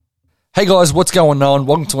Hey guys, what's going on?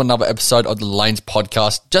 Welcome to another episode of the Lanes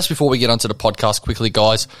podcast. Just before we get onto the podcast quickly,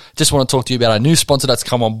 guys, just want to talk to you about our new sponsor that's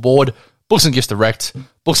come on board, Books and Gifts Direct.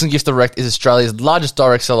 Books and Gifts Direct is Australia's largest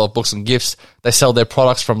direct seller of books and gifts. They sell their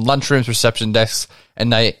products from lunchrooms, reception desks,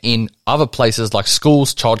 and they're in other places like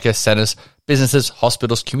schools, childcare centres, businesses,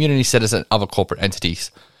 hospitals, community centres, and other corporate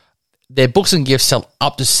entities. Their books and gifts sell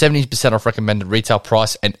up to 70% off recommended retail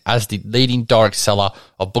price, and as the leading direct seller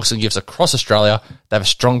of books and gifts across Australia, they have a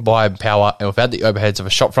strong buying power, and without the overheads of a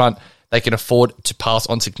shopfront, they can afford to pass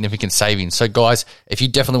on significant savings. So guys, if you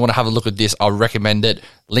definitely want to have a look at this, I recommend it.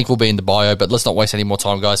 Link will be in the bio, but let's not waste any more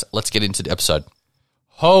time, guys. Let's get into the episode.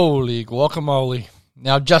 Holy guacamole.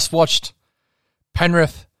 Now, I've just watched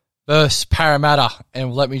Penrith versus Parramatta,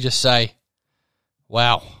 and let me just say,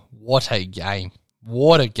 wow, what a game.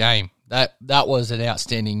 What a game. That was an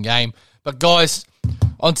outstanding game. But guys,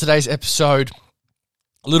 on today's episode,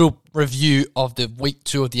 a little review of the week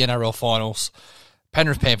 2 of the NRL finals.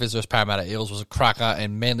 Penrith Panthers versus Parramatta Eels was a cracker,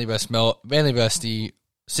 and Manly versus the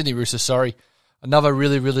Sydney Roosters, another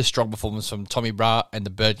really, really strong performance from Tommy Bra and the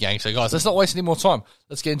Bird Gang. So guys, let's not waste any more time.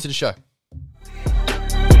 Let's get into the show.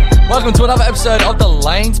 Welcome to another episode of the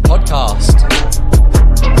Lanes podcast.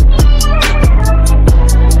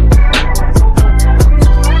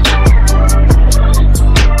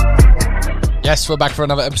 Yes, we're back for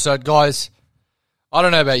another episode, guys. I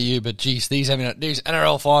don't know about you, but geez, these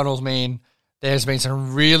NRL finals, man, there's been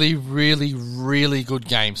some really, really, really good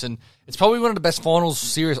games, and it's probably one of the best finals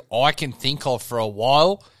series I can think of for a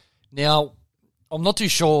while. Now, I'm not too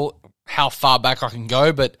sure how far back I can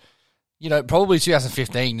go, but probably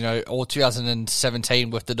 2015, or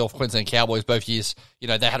 2017 with the North Queensland Cowboys, both years,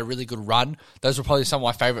 they had a really good run. Those were probably some of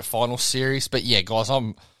my favourite final series. But yeah, guys,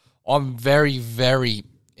 I'm very, very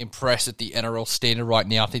impressed at the NRL standard right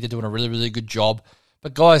now. I think they're doing a really, really good job.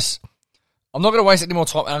 But guys, I'm not going to waste any more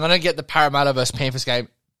time. I'm going to get the Parramatta versus Panthers game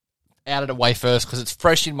out of the way first because it's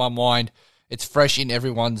fresh in my mind. It's fresh in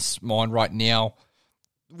everyone's mind right now.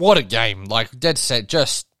 What a game. Like, dead set,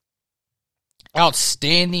 just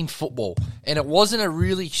outstanding football. And it wasn't a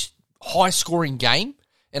really high-scoring game,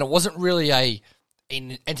 and it wasn't really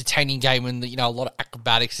an entertaining game and a lot of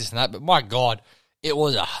acrobatics, this and that. But my God, it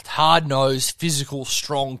was a hard-nosed, physical,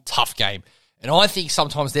 strong, tough game. And I think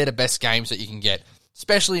sometimes they're the best games that you can get,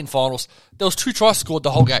 especially in finals. There was 2 tries scored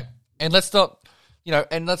the whole game. And let's not,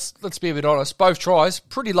 and let's be a bit honest, both tries,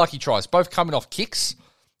 pretty lucky tries, both coming off kicks.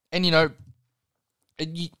 And,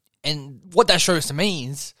 and what that shows to me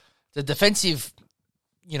is the defensive,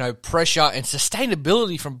 pressure and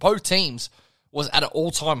sustainability from both teams was at an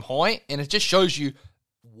all-time high. And it just shows you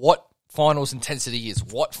what finals intensity is,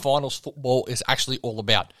 what finals football is actually all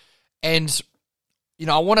about. And,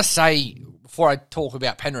 I want to say, before I talk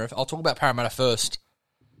about Penrith, I'll talk about Parramatta first.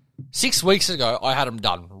 6 weeks ago, I had them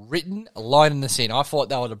done, written, a line in the sand. I thought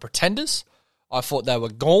they were the pretenders. I thought they were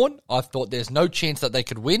gone. I thought there's no chance that they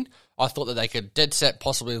could win. I thought that they could dead set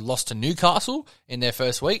possibly lost to Newcastle in their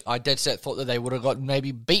first week. I dead set thought that they would have got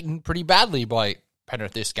maybe beaten pretty badly by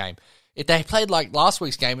Penrith this game. If they played like last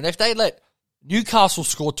week's game, and if they let Newcastle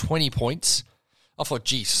scored 20 points. I thought,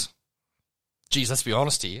 geez, let's be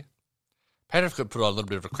honest here. Penrith could put on a little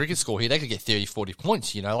bit of a cricket score here. They could get 30, 40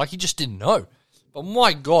 points, you just didn't know. But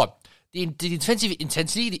my God, the defensive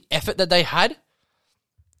intensity, the effort that they had,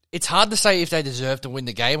 it's hard to say if they deserved to win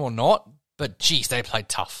the game or not, but geez, they played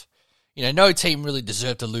tough. No team really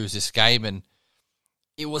deserved to lose this game, and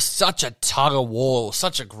it was such a tug of war,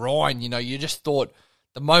 such a grind. You just thought,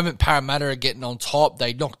 the moment Parramatta are getting on top,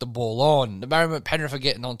 they knock the ball on. The moment Penrith are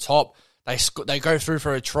getting on top, they go through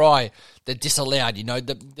for a try. They're disallowed.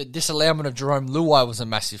 The disallowment of Jerome Luai was a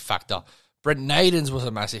massive factor. Brent Nadens was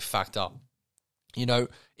a massive factor.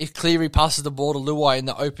 If Cleary passes the ball to Luai in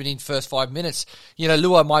the opening first 5 minutes,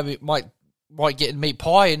 Luai might get meat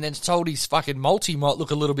pie, and then told his fucking multi might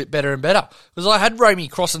look a little bit better and better. Because I had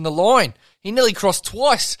Ramey crossing the line. He nearly crossed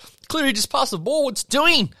twice. Cleary just passed the ball. What's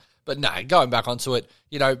doing? But no, going back onto it,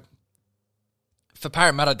 for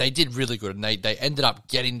Parramatta, they did really good, and they ended up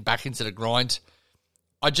getting back into the grind.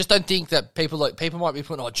 I just don't think that people might be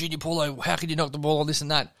putting, Junior Paulo, how can you knock the ball on this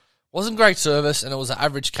and that? Wasn't great service, and it was an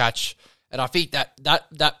average catch. And I think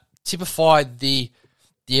that typified the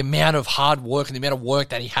amount of hard work and the amount of work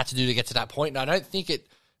that he had to do to get to that point. And I don't think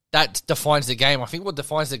that defines the game. I think what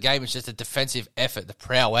defines the game is just the defensive effort, the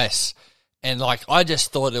prowess. And I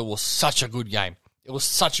just thought it was such a good game. It was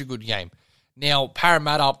such a good game. Now,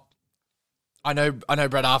 Parramatta, I know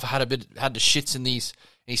Brad Arthur had the shits in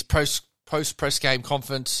his post press game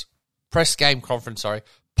conference,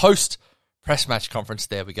 press match conference.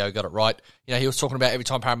 There we go, got it right. You know, he was talking about every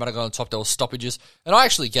time Parramatta got on top, there was stoppages, and I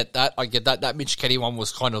actually get that. I get that. That Mitch Kenny one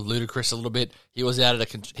was kind of ludicrous a little bit. He was out of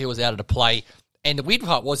the play, and the weird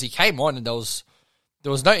part was he came on and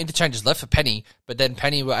there was no interchanges left for Penny, but then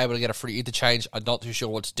Penny were able to get a free interchange. I'm not too sure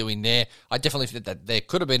what's doing there. I definitely think that there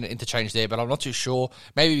could have been an interchange there, but I'm not too sure.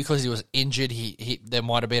 Maybe because he was injured, there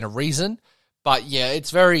might have been a reason. But yeah, it's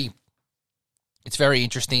very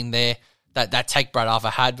interesting there that take Brad Arthur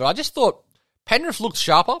had. But I just thought Penrith looked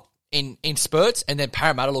sharper in spurts, and then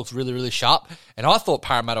Parramatta looked really, really sharp. And I thought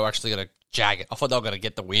Parramatta were actually going to jag it. I thought they were going to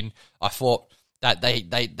get the win. I thought that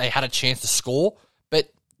they had a chance to score. But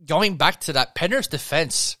going back to that, Penrith's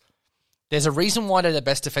defense, there's a reason why they're the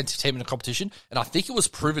best defensive team in the competition, and I think it was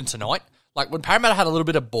proven tonight. Like, when Parramatta had a little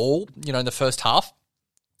bit of ball, you know, in the first half,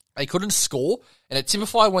 they couldn't score, and it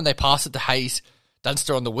typified when they passed it to Hayes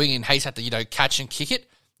Dunster on the wing, and Hayes had to, you know, catch and kick it.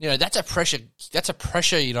 You know, that's a pressure,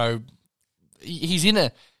 you know, he's in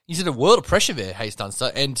a world of pressure there, Hayes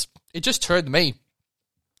Dunster, and it just turned me.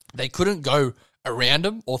 They couldn't go around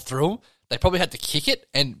him or through him. They probably had to kick it,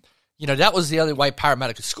 and you know, that was the only way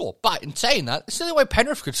Parramatta could score. But in saying that, it's the only way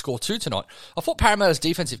Penrith could score too tonight. I thought Parramatta's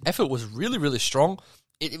defensive effort was really, really strong.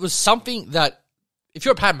 It was something that, if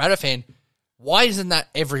you're a Parramatta fan, why isn't that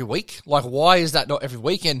every week? Like, why is that not every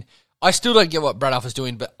week? And I still don't get what Brad Arthur's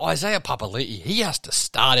doing, but Isaiah Papali'i, he has to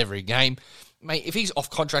start every game. Mate, if he's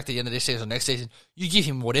off contract at the end of this season or next season, you give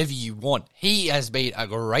him whatever you want. He has been a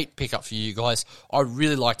great pickup for you guys. I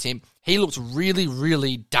really liked him. He looked really,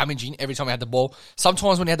 really damaging every time he had the ball.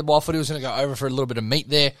 Sometimes when he had the ball, I thought he was going to go over for a little bit of meat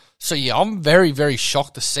there. So, yeah, I'm very, very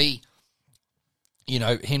shocked to see, you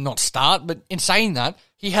know, him not start. But in saying that,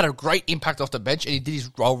 he had a great impact off the bench, and he did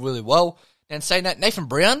his role really well. And saying that, Nathan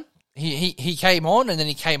Brown, he came on, and then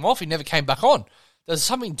he came off. He never came back on. There's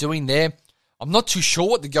something doing there. I'm not too sure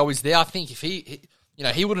what the go is there. I think if he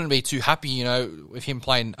wouldn't be too happy, you know, with him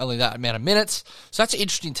playing only that amount of minutes. So that's an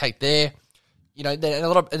interesting take there. You know, and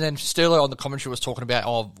then Sterlo on the commentary was talking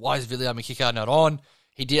about, why is Viliame not on?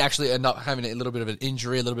 He did actually end up having a little bit of an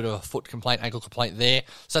injury, a little bit of a foot complaint, ankle complaint there.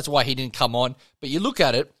 So that's why he didn't come on. But you look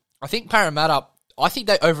at it, I think Parramatta, I think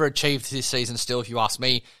they overachieved this season still, if you ask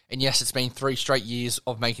me. And yes, it's been 3 straight years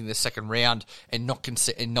of making the second round and not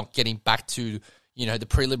getting back to, you know, the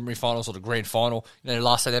preliminary finals or the grand final. You know, the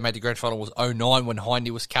last time they made the grand final was 2009 when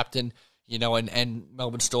Hindy was captain, you know, and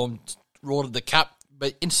Melbourne Storm rorted the cap.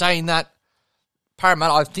 But in saying that,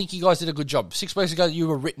 Parramatta, I think you guys did a good job. 6 weeks ago, you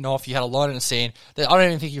were written off. You had a line in the sand. I don't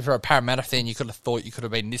even think if you're a Parramatta fan, you could have thought you could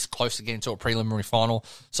have been this close to getting to a preliminary final.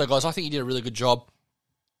 So, guys, I think you did a really good job.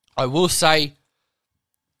 I will say,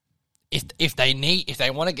 if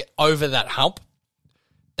they want to get over that hump,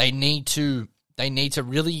 they need to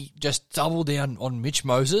really just double down on Mitch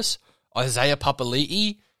Moses, Isaiah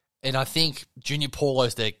Papali'i, and I think Junior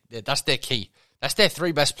Paulo's that's their key. That's their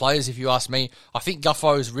 3 best players, if you ask me. I think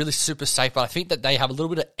Guffo is really super safe, but I think that they have a little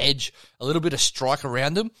bit of edge, a little bit of strike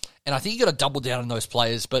around them, and I think you got to double down on those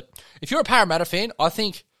players. But if you're a Parramatta fan, I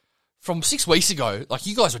think from 6 weeks ago, like,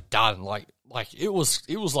 you guys were done. Like it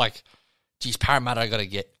was like, geez, Parramatta are going to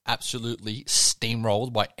get absolutely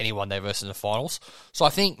steamrolled by anyone they versus in the finals. So I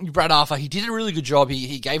think Brad Arthur, he did a really good job.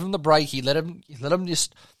 He gave them the break. He let them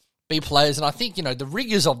just be players. And I think, you know, the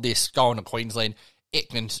rigors of this going to Queensland, it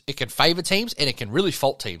can favour teams and it can really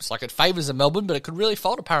fault teams. Like, it favours the Melbourne, but it could really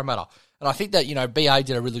fault a Parramatta. And I think that, you know, BA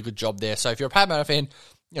did a really good job there. So if you're a Parramatta fan,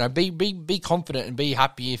 you know, be confident and be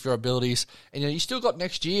happy with your abilities. And, you know, you still got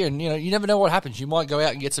next year, and, you know, you never know what happens. You might go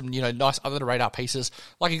out and get some, you know, nice under-the-radar pieces,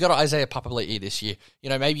 like you got Isaiah Papali'i this year. You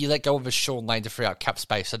know, maybe you let go of a Sean Lane to free up cap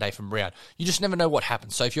space for Nathan Brown. You just never know what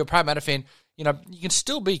happens. So if you're a Parramatta fan, you know, you can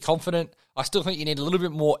still be confident. I still think you need a little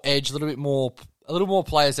bit more edge, a little more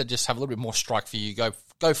players that just have a little bit more strike for you.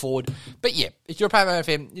 Go forward. But, yeah, if you're a Parramatta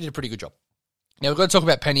fan, you did a pretty good job. Now, we're going to talk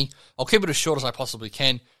about Penny. I'll keep it as short as I possibly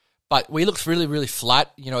can. But we looked really, really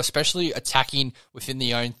flat, you know, especially attacking within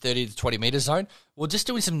the own 30 to 20 metre zone. We're just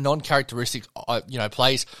doing some non-characteristic, you know,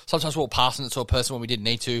 plays. Sometimes we're passing it to a person when we didn't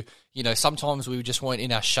need to. You know, sometimes we just weren't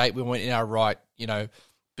in our shape. We weren't in our right, you know,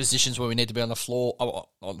 positions where we need to be on the floor,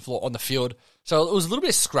 on the field. So it was a little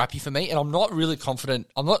bit scrappy for me, and I'm not really confident.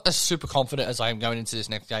 I'm not as super confident as I am going into this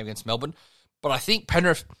next game against Melbourne. But I think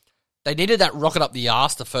Penrith, they needed that rocket up the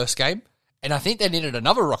arse the first game. And I think they needed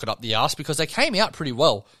another rocket up the arse because they came out pretty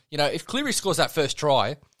well. You know, if Cleary scores that first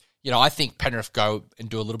try, you know, I think Penrith go and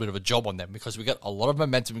do a little bit of a job on them because we got a lot of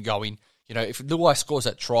momentum going. You know, if Luai scores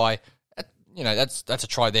that try, you know, that's a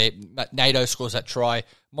try there. Nato scores that try.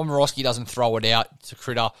 Momorowski doesn't throw it out to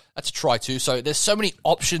Critter. That's a try too. So there's so many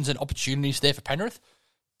options and opportunities there for Penrith.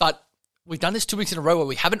 But we've done this 2 weeks in a row where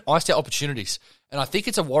we haven't iced out opportunities. And I think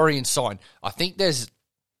it's a worrying sign. I think there's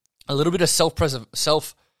a little bit of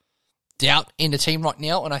self-doubt in the team right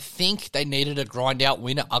now, and I think they needed a grind-out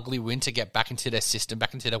win, an ugly win to get back into their system,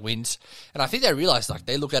 back into their wins. And I think they realised, like,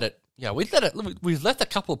 they look at it, we've left a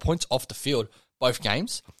couple of points off the field both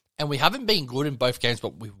games, and we haven't been good in both games,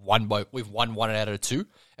 but we've won both. We've won one out of two,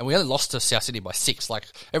 and we only lost to South Sydney by 6. Like,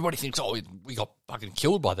 everybody thinks, we got fucking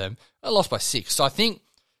killed by them. I lost by 6. So I think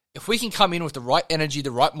if we can come in with the right energy,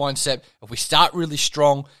 the right mindset, if we start really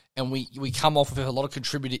strong and we come off with a lot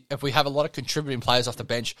of if we have a lot of contributing players off the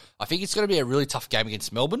bench, I think it's going to be a really tough game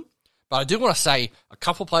against Melbourne. But I do want to say a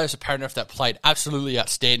couple of players at Penrith that played absolutely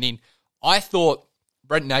outstanding. I thought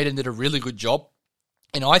Brent Naden did a really good job,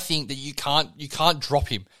 and I think that you can't drop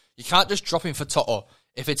him. You can't just drop him for To'o.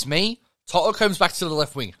 If it's me, To'o comes back to the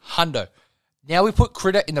left wing. Hundo. Now we put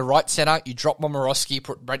Critter in the right centre. You drop Momorowski,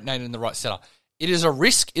 put Brent Naden in the right centre. It is a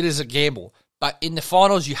risk. It is a gamble. But in the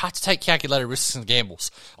finals, you have to take calculated risks and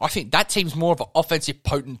gambles. I think that team's more of an offensive,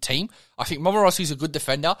 potent team. I think Momorowski's a good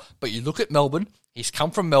defender, but you look at Melbourne. He's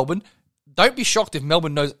come from Melbourne. Don't be shocked if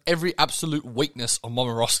Melbourne knows every absolute weakness of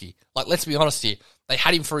Momorowski. Like, let's be honest here. They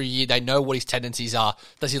had him for a year. They know what his tendencies are.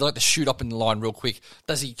 Does he like to shoot up in the line real quick?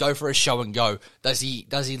 Does he go for a show and go? Does he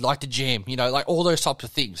like to jam? Like all those types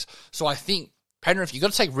of things. So I think Penrith, you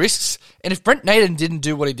got to take risks. And if Brent Naden didn't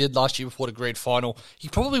do what he did last year before the grand final, he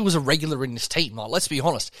probably was a regular in this team. Like, let's be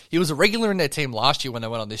honest. He was a regular in their team last year when they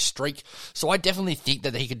went on this streak. So I definitely think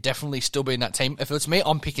that he could definitely still be in that team. If it's me,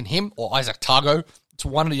 I'm picking him or Isaac Targo. It's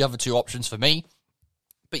one of the other two options for me.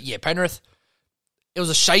 But yeah, Penrith, it was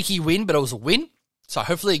a shaky win, but it was a win. So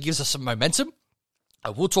hopefully it gives us some momentum.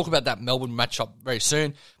 We'll talk about that Melbourne matchup very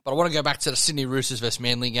soon. But I want to go back to the Sydney Roosters versus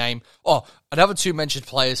Manly game. Oh, another two mentioned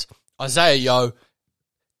players. Isaiah Yeo,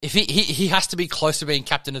 if he has to be close to being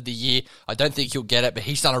captain of the year. I don't think he'll get it, but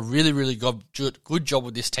he's done a really, really good job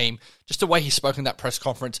with this team. Just the way he spoke in that press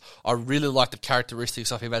conference, I really like the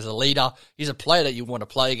characteristics of him as a leader. He's a player that you want to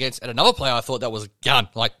play against. And another player I thought that was a gun,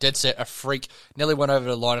 like dead set, a freak. Nearly went over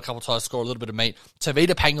the line a couple of times, scored a little bit of meat.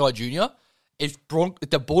 Tavita Pangai Jr., if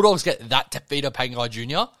the Bulldogs get that Tavita Pangai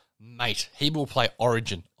Jr., mate, he will play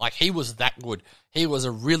Origin. Like, he was that good. He was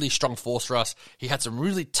a really strong force for us. He had some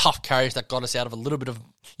really tough carries that got us out of a little bit of,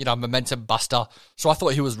 momentum buster. So I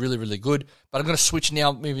thought he was really, really good. But I'm going to switch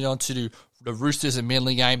now, moving on to the Roosters and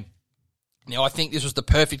Manly game. Now, I think this was the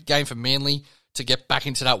perfect game for Manly to get back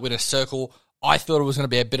into that winner's circle. I thought it was going to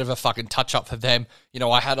be a bit of a fucking touch-up for them.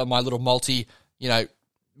 I had on my little multi,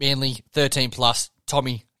 Manly 13 plus,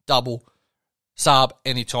 Tommy double, Saab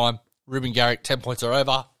anytime, Ruben Garrick 10 points or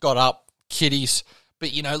over, got up, kiddies.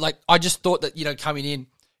 But, I just thought that, coming in,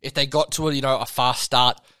 if they got to a fast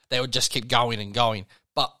start, they would just keep going and going.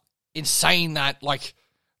 But in saying that,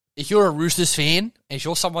 if you're a Roosters fan, and if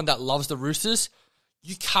you're someone that loves the Roosters,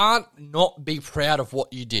 you can't not be proud of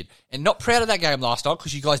what you did. And not proud of that game last night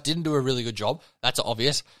because you guys didn't do a really good job. That's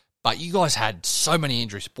obvious. But you guys had so many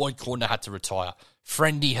injuries. Boyd Cordner had to retire.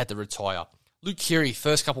 Friendy had to retire. Luke Keary,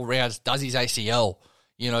 first couple rounds, does his ACL.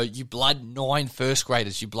 You blood 9 first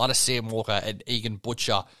graders. You blood a Sam Walker and Egan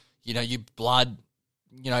Butcher. You blood,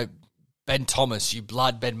 Ben Thomas. You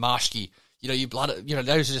blood Ben Marshke. You blood,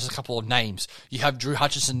 those are just a couple of names. You have Drew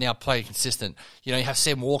Hutchison now playing consistent. You have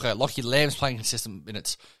Sam Walker. Lockie Lamb's playing consistent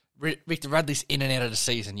minutes. Victor Radley's in and out of the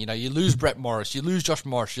season. You lose Brett Morris. You lose Josh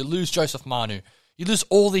Morris. You lose Joseph Manu. You lose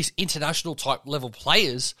all these international type level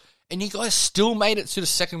players. And you guys still made it to the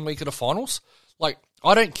second week of the finals. I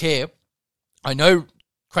don't care. I know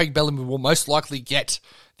Craig Bellamy will most likely get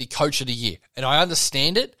the coach of the year. And I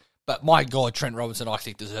understand it, but my God, Trent Robinson, I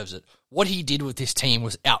think, deserves it. What he did with this team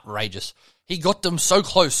was outrageous. He got them so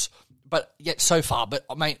close, but yet so far. But,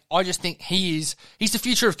 mate, I just think he's the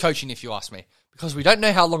future of coaching, if you ask me. Because we don't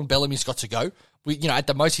know how long Bellamy's got to go. At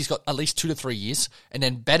the most, he's got at least 2 to 3 years. And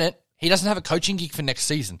then Bennett, he doesn't have a coaching gig for next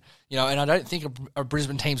season. And I don't think a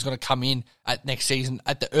Brisbane team's going to come in at next season.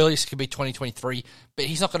 At the earliest, it could be 2023. But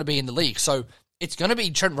he's not going to be in the league. So it's going to be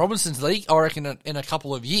Trent Robinson's league, I reckon, in a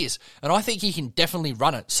couple of years. And I think he can definitely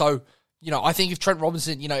run it. So, I think if Trent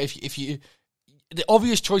Robinson, if you... The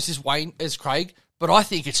obvious choice is Wayne, is Craig, but I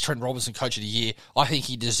think it's Trent Robinson Coach of the Year. I think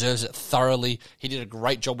he deserves it thoroughly. He did a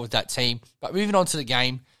great job with that team. But moving on to the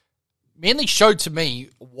game, Manly showed to me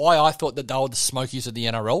why I thought that they were the Smokies of the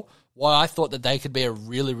NRL, why I thought that they could be a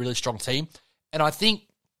really, really strong team. And I think,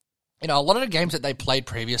 a lot of the games that they played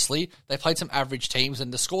previously, they played some average teams,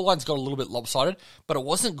 and the scorelines got a little bit lopsided, but it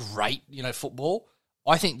wasn't great, football.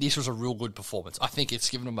 I think this was a real good performance. I think it's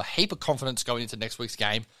given them a heap of confidence going into next week's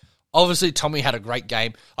game. Obviously, Tommy had a great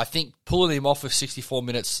game. I think pulling him off with 64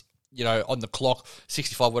 minutes, on the clock,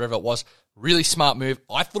 65, whatever it was, really smart move.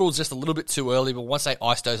 I thought it was just a little bit too early, but once they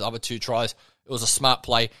iced those other 2 tries, It was a smart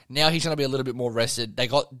play. Now he's going to be a little bit more rested. They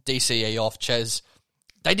got DCE off, Ches.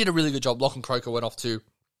 They did a really good job. Lachlan Croker went off too.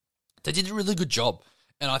 They did a really good job.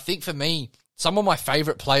 And I think for me, some of my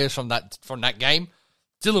favourite players from that game,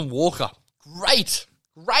 Dylan Walker, great.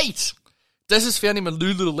 Des has found him a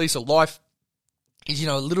new little lease of life. He's,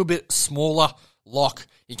 a little bit smaller lock.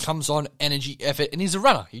 He comes on, energy, effort, and he's a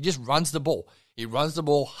runner. He just runs the ball. He runs the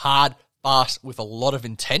ball hard, fast, with a lot of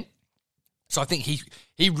intent. So I think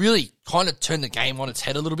he really kind of turned the game on its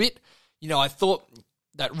head a little bit. I thought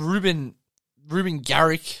that Ruben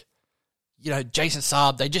Garrick, Jason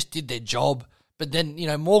Saab, they just did their job. But then,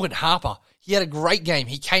 Morgan Harper, he had a great game.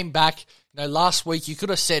 He came back. Last week you could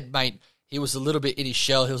have said, mate, he was a little bit in his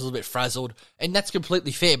shell. He was a little bit frazzled. And that's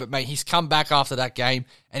completely fair. But, mate, he's come back after that game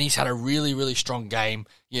and he's had a really, really strong game.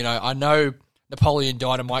 I know Napoleon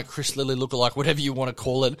Dynamite, Chris Lilly lookalike, whatever you want to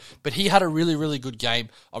call it. But he had a really, really good game.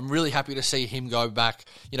 I'm really happy to see him go back,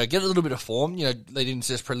 get a little bit of form, leading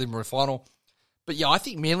into this preliminary final. But, yeah, I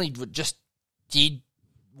think Manly just did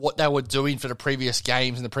what they were doing for the previous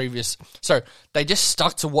games and so they just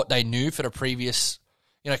stuck to what they knew for the previous,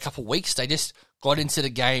 couple of weeks. They just got into the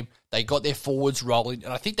game. They got their forwards rolling,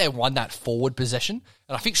 and I think they won that forward possession.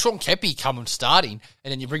 And I think Sean Kepi coming starting,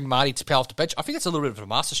 and then you bring Marty Tapau off the bench. I think that's a little bit of a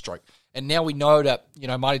masterstroke. And now we know that,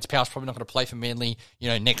 Marty Tapau's probably not going to play for Manly,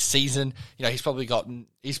 next season.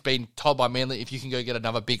 He's been told by Manly, if you can go get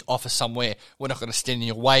another big offer somewhere, we're not going to stand in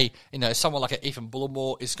your way. Someone like Ethan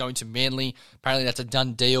Bullimore is going to Manly. Apparently that's a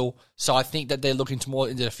done deal. So I think that they're looking more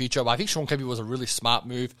into the future. But I think Sean Kepi was a really smart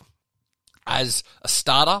move as a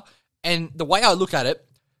starter. And the way I look at it,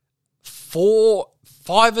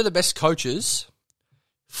 5 of the best coaches,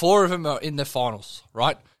 4 of them are in the finals,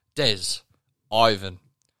 right? Des, Ivan,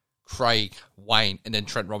 Craig, Wayne, and then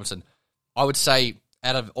Trent Robinson. I would say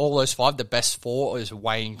out of all those 5, the best 4 is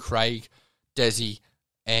Wayne, Craig, Desi,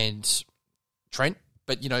 and Trent.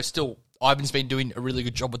 But, still, Ivan's been doing a really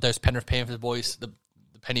good job with those Penrith Panthers boys, the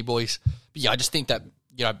Penny boys. But, yeah, I just think that,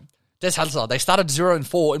 Des Hasler, they started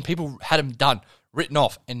 0-4 and people had them done, written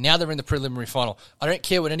off, and now they're in the preliminary final. I don't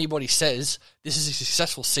care what anybody says. This is a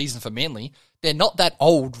successful season for Manly. They're not that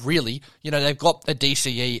old, really. They've got a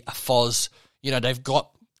DCE, a Foz. They've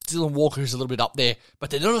got Dylan Walker, who's a little bit up there, but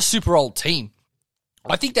they're not a super old team.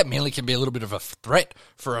 I think that Manly can be a little bit of a threat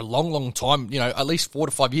for a long, long time, at least 4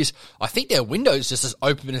 to 5 years. I think their window is just as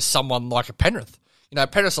open as someone like a Penrith.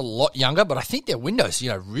 Penrith's a lot younger, but I think their window's,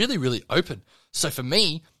 really, really open. So for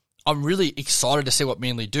me, I'm really excited to see what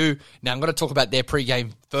Manly do. Now, I'm going to talk about their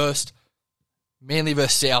pre-game first. Manly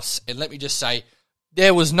versus Souths. And let me just say,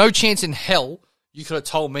 there was no chance in hell you could have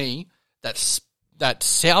told me that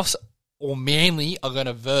Souths or Manly are going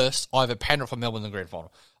to verse either Penrith or Melbourne in the grand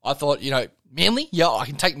final. I thought, Manly, yeah, I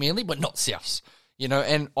can take Manly, but not Souths.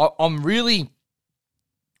 And I'm really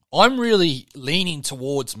leaning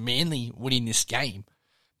towards Manly winning this game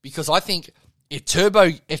because I think if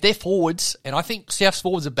they're forwards, and I think South's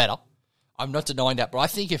forwards are better, I'm not denying that, but I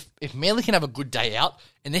think if Manly can have a good day out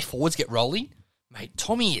and their forwards get rolling, mate,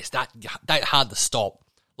 Tommy is that hard to stop.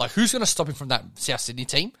 Like, who's going to stop him from that South Sydney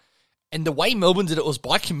team? And the way Melbourne did it was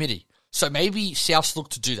by committee. So maybe Souths look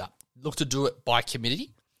to do that, look to do it by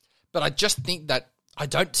committee. But I just think that I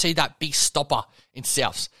don't see that big stopper in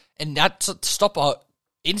Souths. And that stopper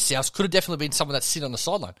in Souths could have definitely been someone that's sitting on the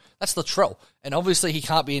sideline. That's Latrell. And obviously he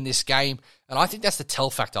can't be in this game. And I think that's the tell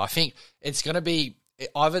factor. I think it's going to be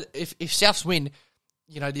either if Souths win,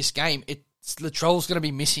 this game, Latrell's going to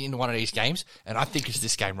be missing in one of these games. And I think it's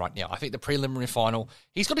this game right now. I think the preliminary final,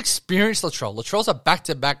 he's got experience, Latrell. Latrell's a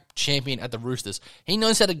back-to-back champion at the Roosters. He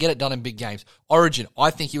knows how to get it done in big games. Origin, I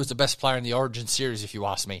think he was the best player in the Origin series, if you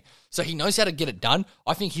ask me. So he knows how to get it done.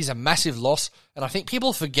 I think he's a massive loss. And I think people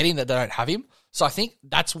are forgetting that they don't have him. So I think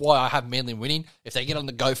that's why I have Manly winning. If they get on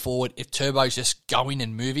the go forward, if Turbo's just going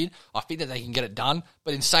and moving, I think that they can get it done.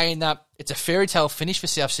 But in saying that, it's a fairy tale finish for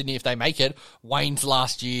South Sydney if they make it. Wayne's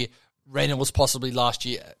last year, Renan was possibly last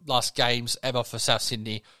games ever for South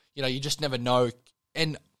Sydney. You just never know.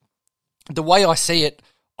 And the way I see it,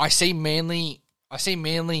 I see Manly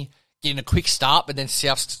getting a quick start, but then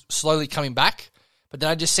South slowly coming back. But then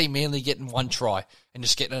I just see Manly getting one try and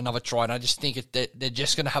just getting another try. And I just think they're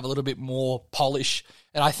just going to have a little bit more polish.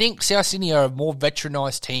 And I think South Sydney are a more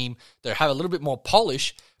veteranized team. They have a little bit more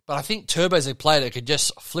polish. But I think Turbo's a player that could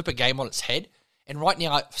just flip a game on its head. And right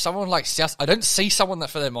now, someone like South, I don't see someone that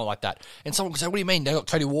for them more like that. And someone can say, what do you mean? They got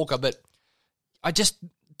Cody Walker. But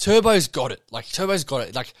Turbo's got it. Turbo's got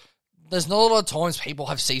it. There's not a lot of times people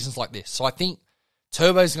have seasons like this. So I think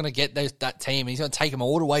Turbo's going to get that team. And he's going to take them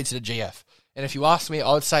all the way to the GF. And if you ask me,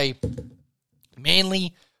 I would say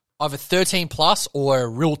Manly either 13 plus or a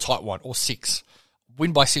real tight one or 6.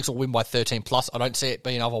 win by 6 or win by 13 plus. I don't see it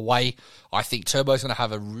being other way. I think Turbo's going to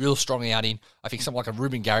have a real strong outing. I think someone like a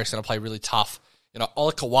Ruben Garrick's going to play really tough.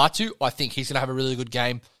 Ola Kawatu, I think he's going to have a really good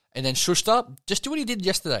game. And then Schuster, just do what he did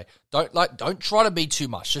yesterday. Don't try to be too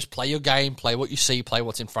much. Just play your game, play what you see, play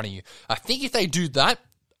what's in front of you. I think if they do that,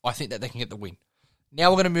 I think that they can get the win. Now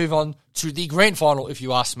we're going to move on to the grand final, if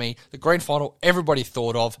you ask me. The grand final everybody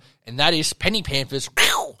thought of, and that is Penny Panthers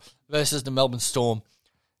versus the Melbourne Storm.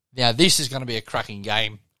 Now, this is going to be a cracking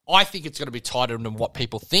game. I think it's going to be tighter than what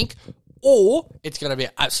people think, or it's going to be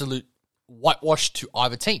an absolute whitewash to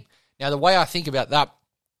either team. Now, the way I think about that,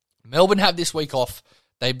 Melbourne have this week off.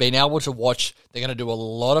 They've been able to watch. They're going to do a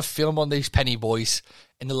lot of film on these Penny boys.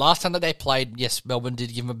 And the last time that they played, yes, Melbourne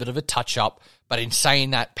did give them a bit of a touch-up. But in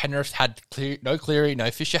saying that, Penrith had no Cleary,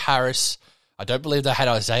 no Fisher-Harris. I don't believe they had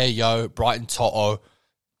Isaiah Yeo, Brighton To'o.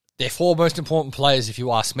 They're 4 most important players, if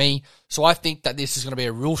you ask me. So I think that this is going to be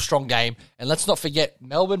a real strong game. And let's not forget,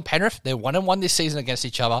 Melbourne, Penrith, they're 1-1 this season against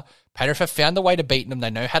each other. Penrith have found a way to beat them.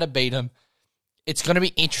 They know how to beat them. It's going to be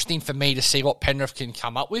interesting for me to see what Penrith can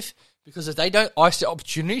come up with. Because if they don't ice their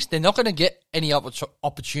opportunities, they're not going to get any other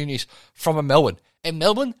opportunities from a Melbourne. And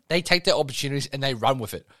Melbourne, they take their opportunities and they run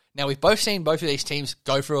with it. Now, we've both seen both of these teams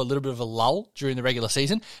go through a little bit of a lull during the regular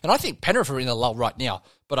season. And I think Penrith are in a lull right now.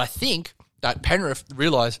 But I think that Penrith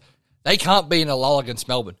realise they can't be in a lull against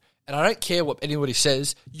Melbourne. And I don't care what anybody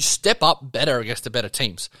says. You step up better against the better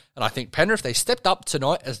teams. And I think Penrith, they stepped up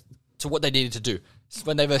tonight as to what they needed to do.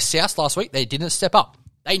 When they were South last week, they didn't step up.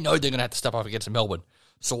 They know they're going to have to step up against Melbourne.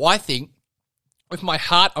 So I think, with my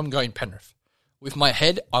heart, I'm going Penrith. With my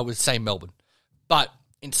head, I would say Melbourne. But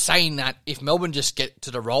in saying that, if Melbourne just get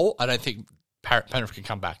to the roll, I don't think Penrith can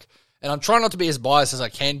come back. And I'm trying not to be as biased as I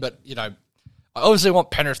can, but, I obviously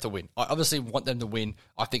want Penrith to win. I obviously want them to win.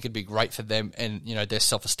 I think it'd be great for them and, their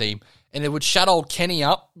self-esteem. And it would shut old Kenny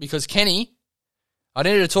up, because Kenny, I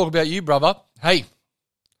needed to talk about you, brother. Hey,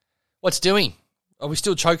 what's doing? Are we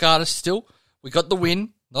still choke artists still? We got the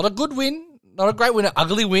win. Not a good win. Not a great win, an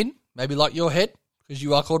ugly win. Maybe like your head, because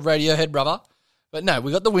you are called Radiohead, brother. But no,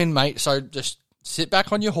 we got the win, mate. So just sit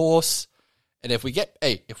back on your horse. And if we get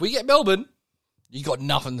Melbourne, you got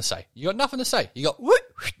nothing to say. You got nothing to say. You got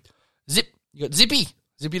zip. You got zippy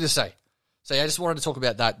to say. So yeah, I just wanted to talk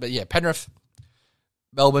about that. But yeah, Penrith,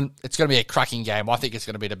 Melbourne, it's going to be a cracking game. I think it's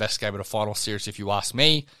going to be the best game of the final series, if you ask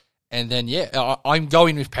me. And then, yeah, I'm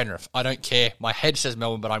going with Penrith. I don't care. My head says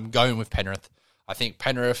Melbourne, but I'm going with Penrith. I think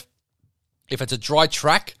Penrith, if it's a dry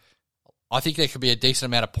track, I think there could be a decent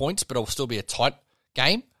amount of points, but it'll still be a tight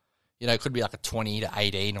game. It could be like a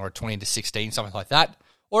 20-18 or a 20-16, something like that.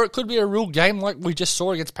 Or it could be a real game like we just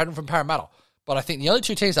saw against Penrith and Parramatta. But I think the only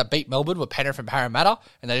two teams that beat Melbourne were Penrith and Parramatta,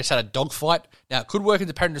 and they just had a dogfight. Now, it could work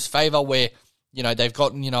into Penrith's favour where, they've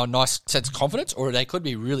gotten, a nice sense of confidence, or they could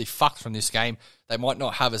be really fucked from this game. They might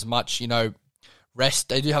not have as much, rest.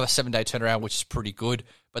 They do have a 7-day turnaround, which is pretty good,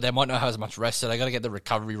 but they might not have as much rest, so they got to get the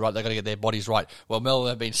recovery right. They got to get their bodies right. Well, Melbourne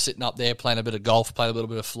have been sitting up there playing a bit of golf, playing a little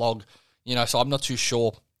bit of flog, so I'm not too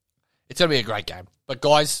sure. It's going to be a great game. But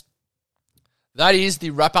guys, that is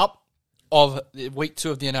the wrap-up of week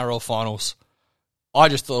 2 of the NRL Finals. I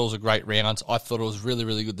just thought it was a great round. I thought it was really,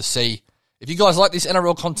 really good to see. If you guys like this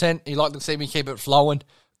NRL content and you like to see me keep it flowing,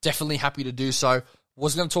 definitely happy to do so.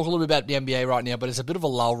 Was going to talk a little bit about the NBA right now, but it's a bit of a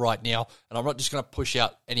lull right now, and I'm not just going to push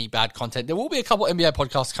out any bad content. There will be a couple of NBA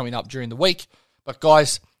podcasts coming up during the week, but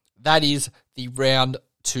guys, that is the round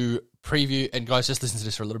 2 preview, and guys, just listen to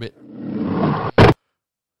this for a little bit.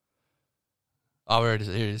 Oh, where it is?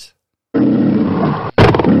 Here it is.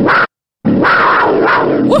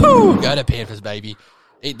 Woohoo! Go to Panthers, baby.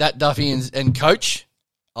 Eat that Duffy and coach.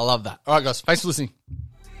 I love that. All right, guys, thanks for listening.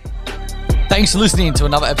 Thanks for listening to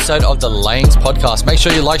another episode of the Lanes Podcast. Make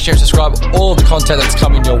sure you like, share, and subscribe all of the content that's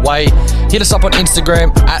coming your way. Hit us up on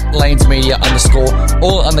Instagram at LanesMedia_,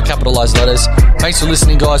 all under capitalized letters. Thanks for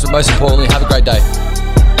listening, guys, but most importantly, have a great day.